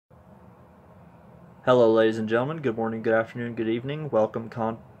Hello, ladies and gentlemen. Good morning, good afternoon, good evening. Welcome,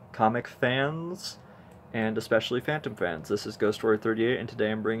 comic fans, and especially Phantom fans. This is Ghost Story 38, and today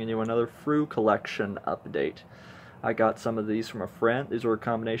I'm bringing you another Frew collection update. I got some of these from a friend. These were a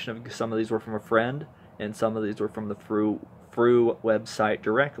combination of some of these were from a friend, and some of these were from the Frew website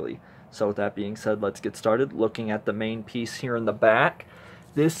directly. So with that being said, let's get started. Looking at the main piece here in the back,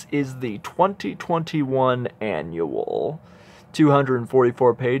 this is the 2021 annual,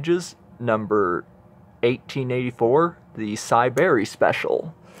 244 pages, number 1884, the Cyberry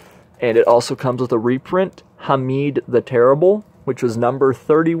special. And it also comes with a reprint, Hamid the Terrible, which was number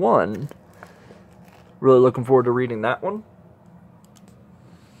 31. Really looking forward to reading that one.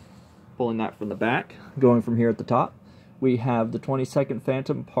 Pulling that from the back, going from here at the top, we have the 22nd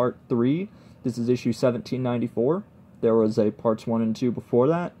Phantom Part 3. This is issue 1794. There was a parts 1 and 2 before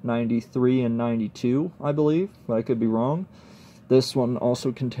that, 93 and 92, I believe, but I could be wrong. This one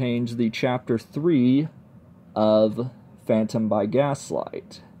also contains the Chapter 3 of Phantom by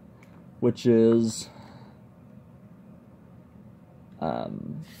Gaslight, which is,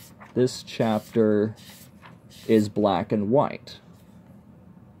 this chapter is black and white.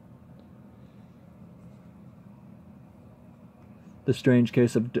 The Strange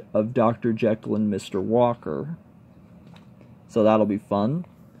Case of Dr. Jekyll and Mr. Walker. So that'll be fun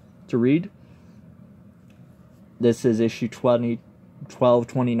to read. This is issue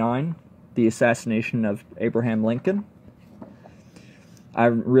 1229, The Assassination of Abraham Lincoln.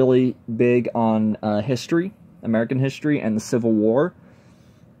 I'm really big on history, American history, and the Civil War.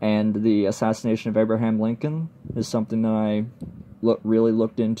 And the assassination of Abraham Lincoln is something that I really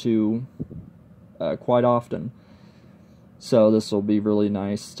looked into quite often. So this will be really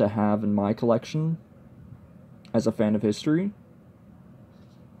nice to have in my collection as a fan of history.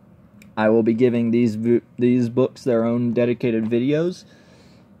 I will be giving these books their own dedicated videos.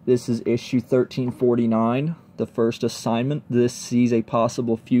 This is issue 1349, the first assignment. This sees a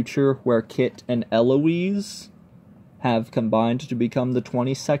possible future where Kit and Eloise have combined to become the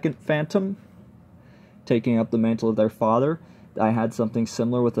 22nd Phantom, taking up the mantle of their father. I had something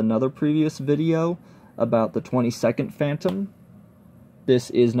similar with another previous video about the 22nd Phantom. This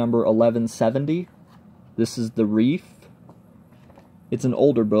is number 1170. This is The Reef. It's an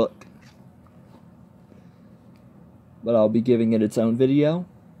older book, but I'll be giving it its own video.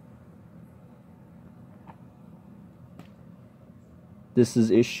 This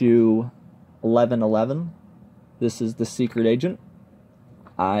is issue 1111. This is The Secret Agent.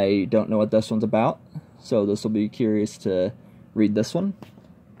 I don't know what this one's about, so this will be curious to read this one.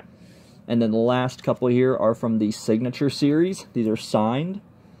 And then the last couple here are from the Signature series. These are signed.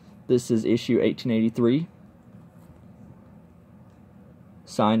 This is issue 1883.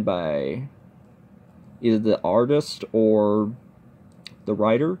 Signed by either the artist or the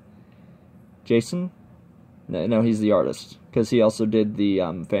writer, Jason. No, he's the artist, because he also did the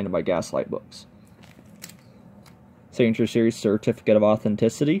Phantom by Gaslight books. Signature Series Certificate of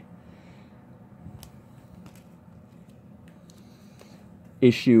Authenticity.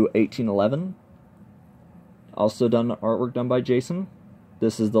 Issue 1811. Also artwork done by Jason.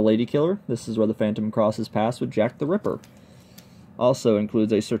 This is The Lady Killer. This is where the Phantom crosses paths with Jack the Ripper. Also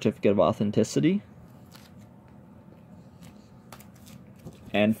includes a Certificate of Authenticity.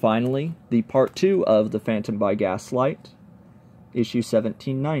 And finally, the Part 2 of The Phantom by Gaslight, issue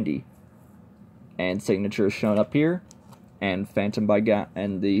 1790. And signature is shown up here, and Phantom by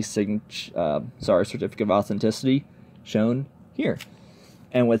and the Certificate of Authenticity shown here.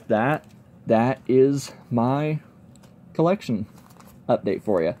 And with that, that is my collection update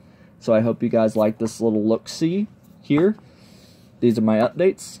for you. So I hope you guys like this little look-see here. These are my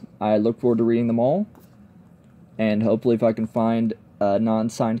updates. I look forward to reading them all. And hopefully if I can find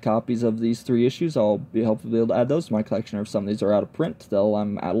non-signed copies of these 3 issues, I'll be hopefully able to add those to my collection. Or if some of these are out of print,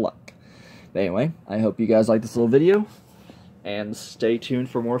 I'm out of luck. But anyway, I hope you guys like this little video. And stay tuned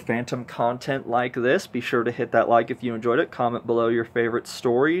for more Phantom content like this. Be sure to hit that like if you enjoyed it. Comment below your favorite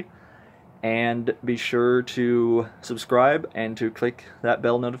story. And be sure to subscribe and to click that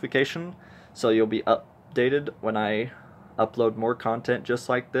bell notification so you'll be updated when I upload more content just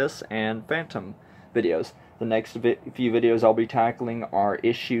like this and Phantom videos. The next few videos I'll be tackling are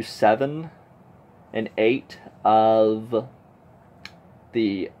issue 7 and 8 of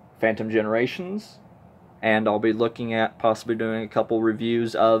the Phantom Generations, and I'll be looking at possibly doing a couple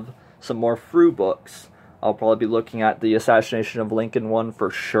reviews of some more Frew books. I'll probably be looking at the Assassination of Lincoln one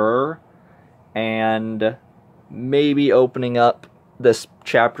for sure, and maybe opening up this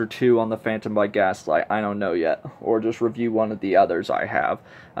chapter 2 on the Phantom by Gaslight. I don't know yet, or just review one of the others I have.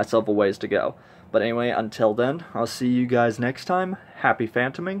 I still have a ways to go. But anyway, until then, I'll see you guys next time. Happy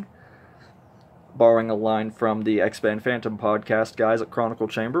Phantoming. borrowing a line from the X-Band Phantom podcast guys at Chronicle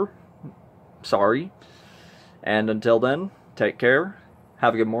Chamber. Sorry. And until then, take care,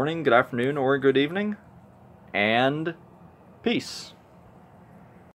 have a good morning, good afternoon, or good evening, and peace.